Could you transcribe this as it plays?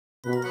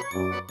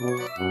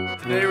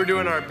Today we're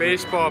doing our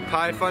baseball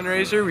pie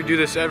fundraiser. We do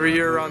this every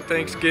year around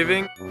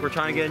Thanksgiving. We're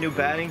trying to get a new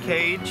batting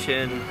cage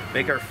and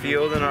make our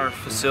field and our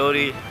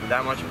facility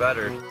that much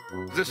better.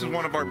 This is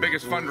one of our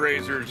biggest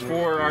fundraisers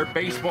for our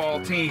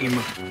baseball team.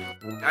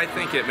 I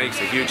think it makes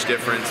a huge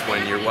difference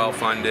when you're well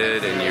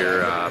funded and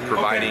you're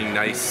providing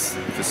nice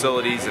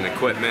facilities and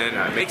equipment.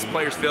 It makes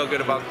players feel good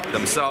about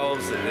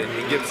themselves.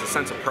 It gives a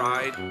sense of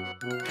pride.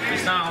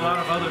 There's not a lot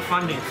of other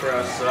funding for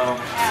us, so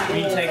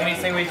we take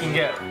anything we can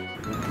get.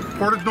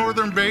 Portage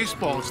Northern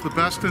Baseball, it's the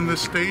best in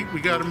this state. We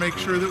got to make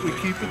sure that we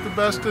keep it the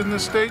best in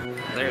this state.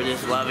 They're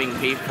just loving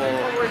people,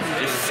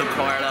 just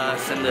support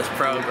us in this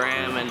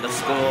program and the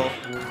school.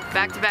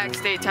 Back-to-back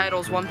state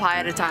titles, one pie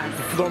at a time.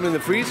 Throw them in the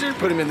freezer,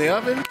 put them in the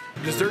oven,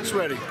 dessert's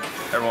ready.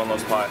 Everyone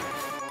loves pie.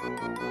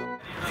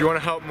 If you want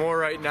to help more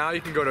right now,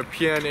 you can go to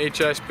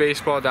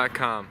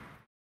PNHSbaseball.com.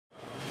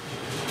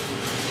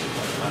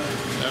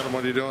 Adam,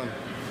 what are you doing?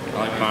 I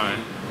like pie.